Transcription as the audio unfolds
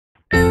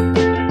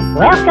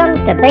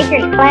Welcome to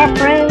Beaker's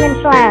Classroom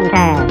and Slime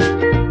Time.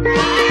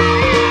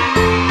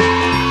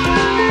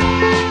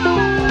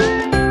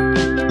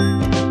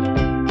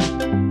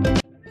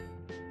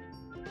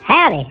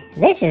 Howdy,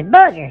 this is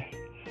Booger.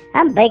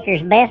 I'm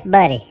Beaker's best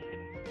buddy.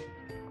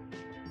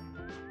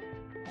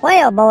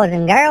 Well, boys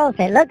and girls,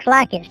 it looks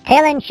like it's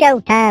telling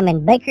show time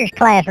in Beaker's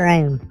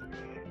classroom.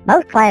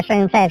 Most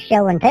classrooms have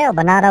show and tell,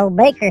 but not old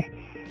Beaker.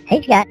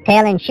 He's got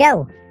tell and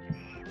show.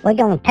 We're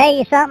going to tell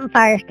you something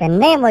first,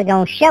 and then we're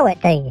going to show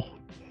it to you.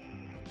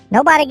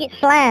 Nobody gets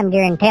slimed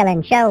during tell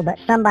and show, but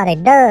somebody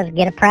does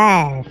get a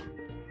prize.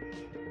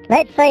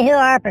 Let's see who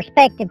our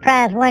prospective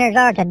prize winners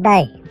are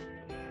today.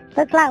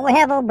 Looks like we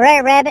have old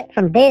Brer Rabbit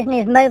from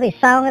Disney's movie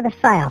Song of the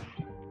South.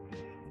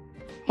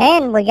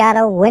 And we got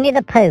old Winnie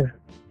the Pooh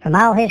from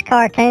all his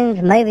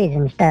cartoons, movies,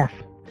 and stuff.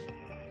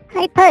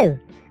 Hey, Pooh,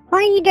 why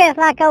are you dressed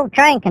like old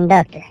train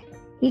conductor?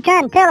 You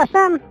trying to tell us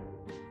something?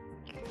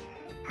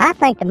 I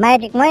think the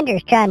magic winder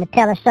is trying to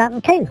tell us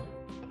something, too.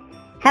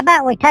 How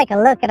about we take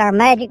a look at our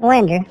magic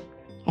winder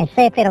and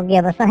see if it'll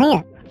give us a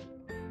hint?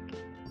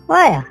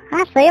 Well,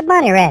 I see a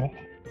bunny rabbit.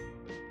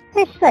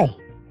 Let's see.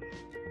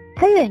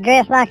 Pooh is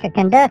dressed like a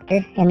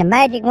conductor, and the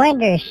magic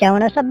winder is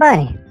showing us a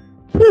bunny.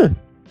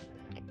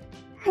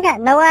 I got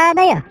no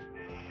idea.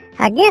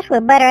 I guess we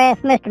better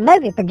ask Mr.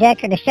 Movie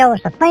Projector to show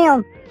us a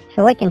film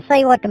so we can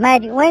see what the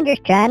magic winder's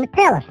trying to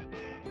tell us.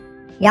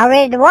 Y'all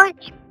ready to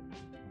watch?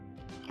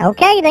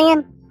 Okay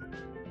then.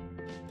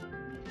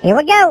 Here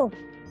we go.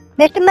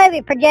 Mr.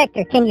 Movie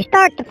Projector, can you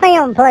start the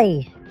film,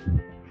 please?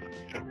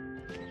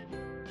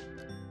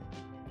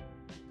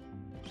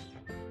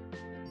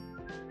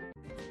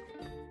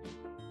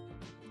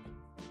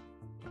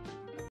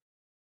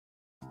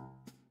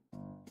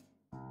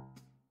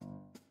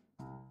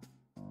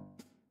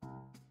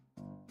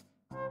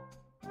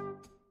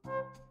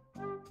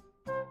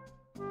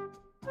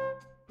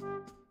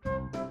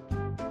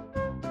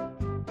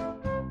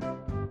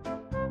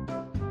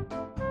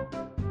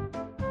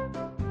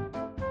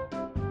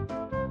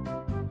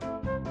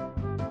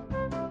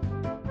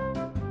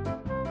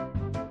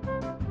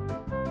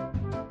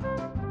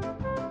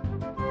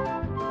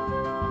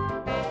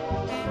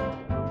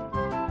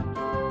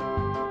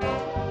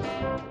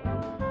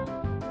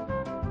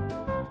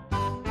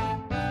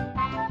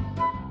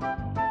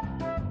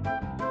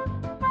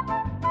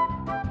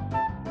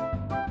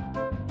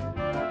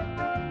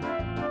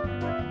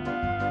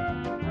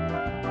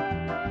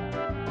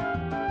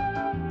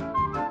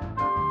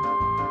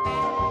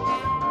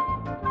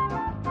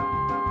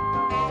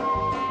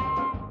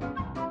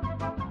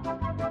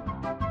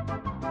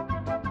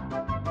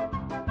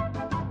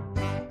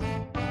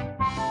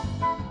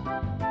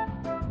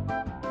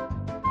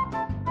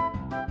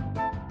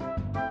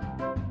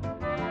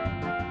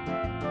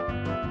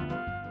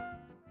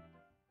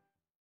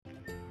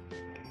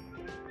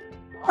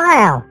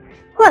 Wow,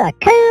 what a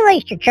cool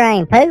Easter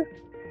train, Pooh.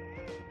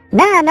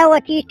 Now I know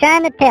what you're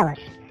trying to tell us,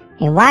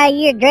 and why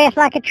you're dressed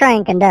like a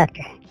train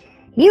conductor.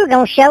 You were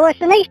going to show us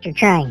an Easter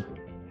train.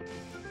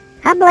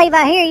 I believe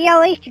I hear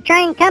your Easter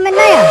train coming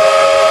now.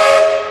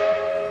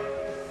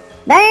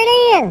 There it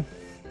is.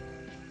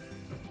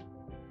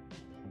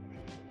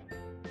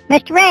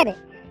 Mr. Rabbit,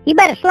 you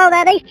better slow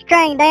that Easter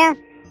train down.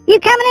 You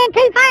coming in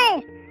too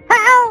fast.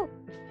 Uh-oh.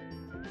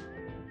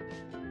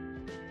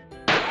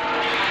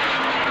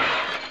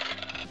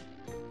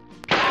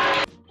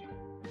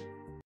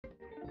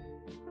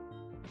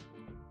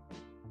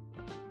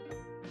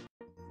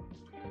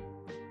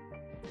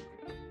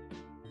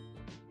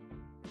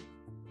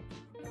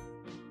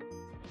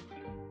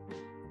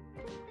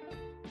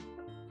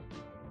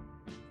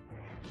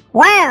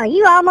 Wow,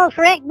 you almost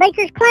wrecked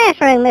Beaker's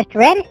classroom, Mr.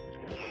 Rabbit.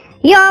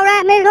 You all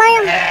right, Ms.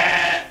 Lamb?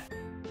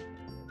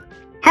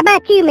 How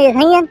about you, Ms.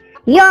 Hen?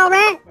 You all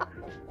right?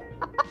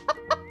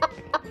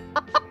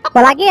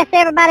 Well, I guess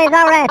everybody's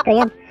all right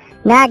then.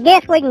 Now, I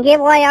guess we can give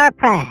away our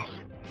prize.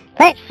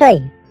 Let's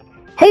see.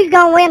 Who's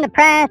going to win the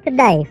prize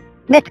today?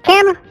 Mr.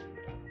 Camera?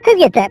 Who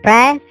gets that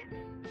prize?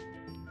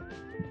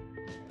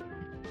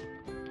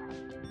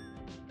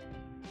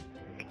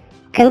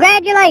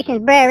 Congratulations,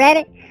 Brer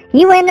Rabbit.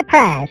 You win the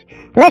prize.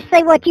 Let's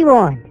see what you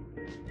won.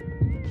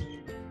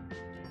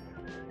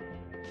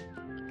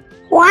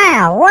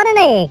 Wow, what an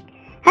egg.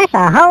 That's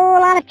a whole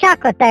lot of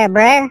chocolate there,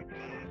 Brer.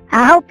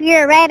 I hope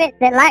you're a rabbit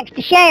that likes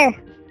to share.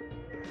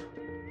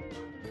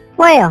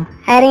 Well,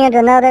 that ends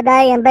another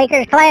day in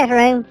Beaker's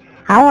classroom.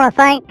 I want to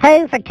thank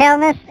Pooh for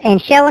telling us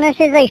and showing us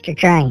his Easter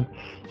train.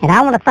 And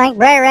I want to thank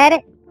Brer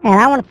Rabbit, and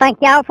I want to thank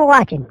y'all for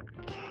watching.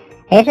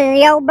 This is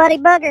the old buddy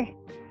Booger.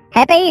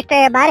 Happy Easter,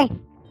 everybody.